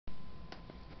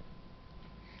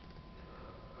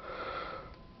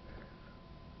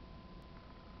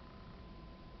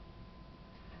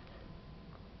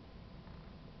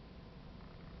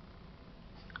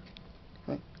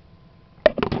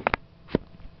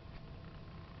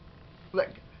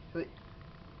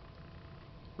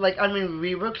like, I mean,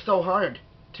 we work so hard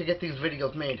to get these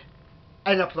videos made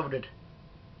and uploaded.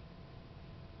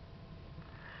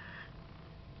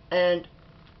 And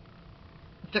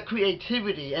the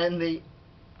creativity and the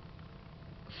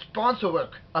sponsor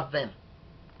work of them.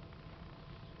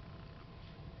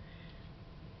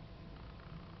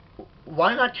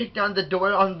 Why not kick down the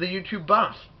door on the YouTube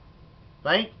boss?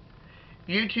 Right?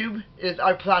 YouTube is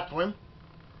our platform.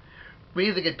 We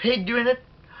either get paid doing it,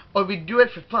 or we do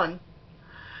it for fun.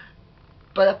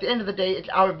 But at the end of the day, it's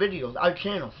our videos, our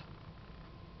channels.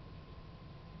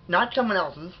 Not someone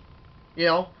else's. You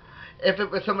know, if it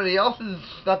was somebody else's,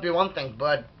 that'd be one thing,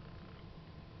 but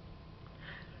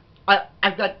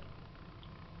I've got...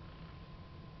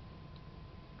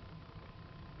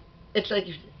 It's like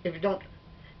if you don't...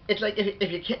 It's like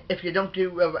if you don't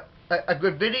do a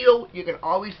good video, you can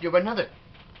always do another.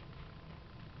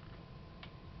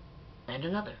 And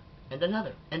another. And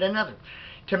another. And another.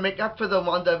 To make up for the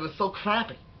one that was so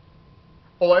crappy.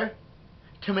 Or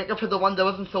to make up for the one that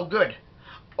wasn't so good.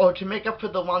 Or to make up for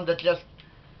the one that just...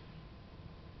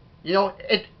 You know,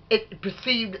 it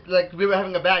perceived like we were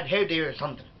having a bad hair day or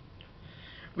something.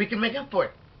 We can make up for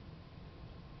it.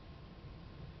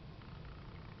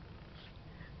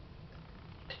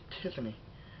 Tiffany.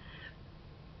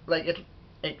 Like,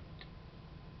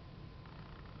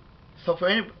 so for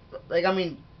any... Like, I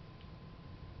mean...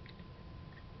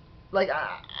 Like,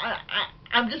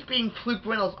 I'm just being Fluke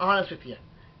Reynolds honest with you.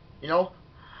 You know?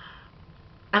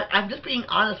 I'm just being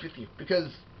honest with you, because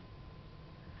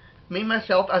me,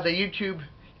 myself, as a YouTube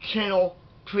channel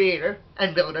creator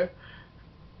and builder,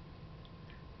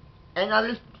 and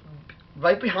others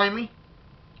right behind me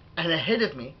and ahead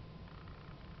of me,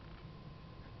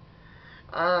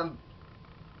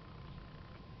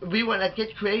 we want to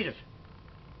get creative.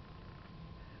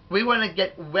 We want to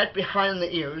get wet behind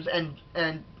the ears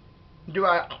and do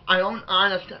our own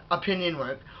honest opinion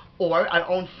work, or our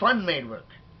own fun-made work,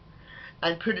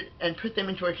 and put them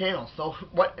into our channel. So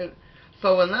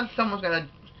unless someone's gonna,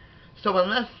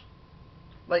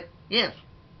 like, yes,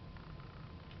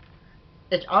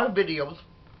 it's our videos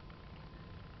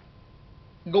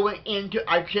going into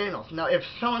our channels. Now, if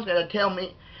someone's gonna tell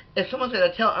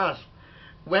us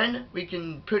when we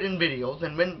can put in videos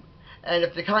and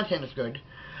if the content is good,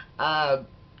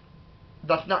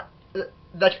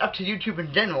 that's up to YouTube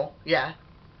in general. Yeah,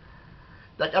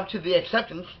 that's up to the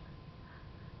acceptance.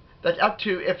 That's up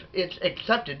to if it's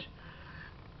accepted.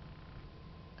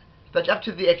 That's up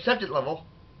to the accepted level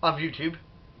of YouTube.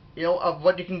 You know, of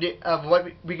what you can do, of what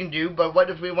we can do. But what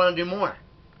if we want to do more?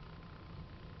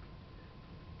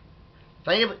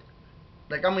 Think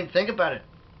about it.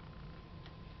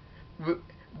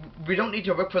 We don't need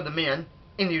to work for the man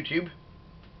in YouTube.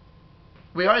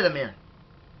 We are the man.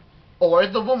 Or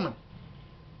the woman.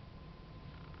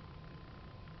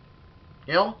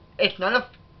 You know, it's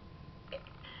not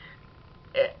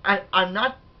I'm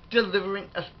not delivering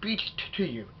a speech to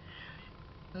you.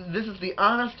 This is the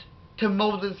honest to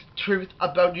Moses truth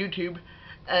about YouTube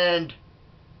and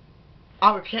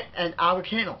our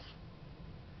channels.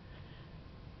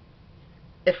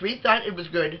 If we thought it was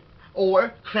good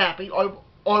or crappy or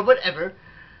whatever,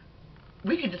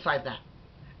 we can decide that.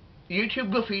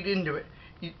 YouTube will feed into it.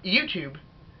 YouTube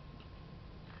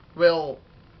will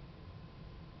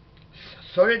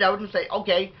sort it out and say,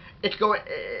 okay,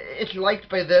 it's liked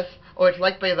by this or it's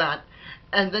liked by that,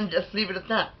 and then just leave it at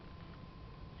that.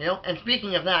 You know, and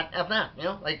speaking of that, you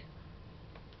know, like,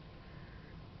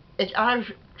 it's our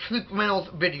Fluke Reynolds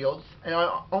videos and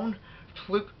our own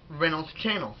Fluke Reynolds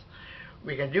channels.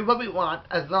 We can do what we want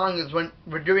as long as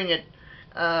we're doing it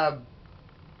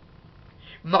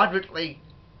moderately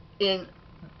in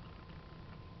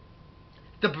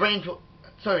the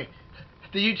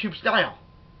YouTube style.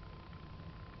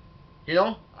 You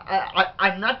know,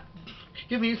 I'm not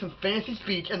giving you some fancy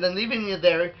speech and then leaving you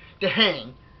there to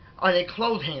hang on a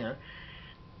clothes hanger.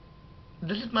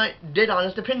 This is my dead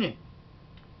honest opinion.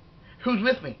 Who's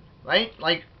with me, right?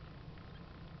 Like,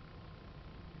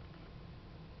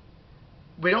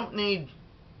 we don't need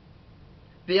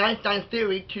the Einstein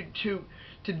theory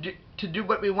to do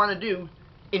what we want to do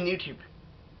in YouTube.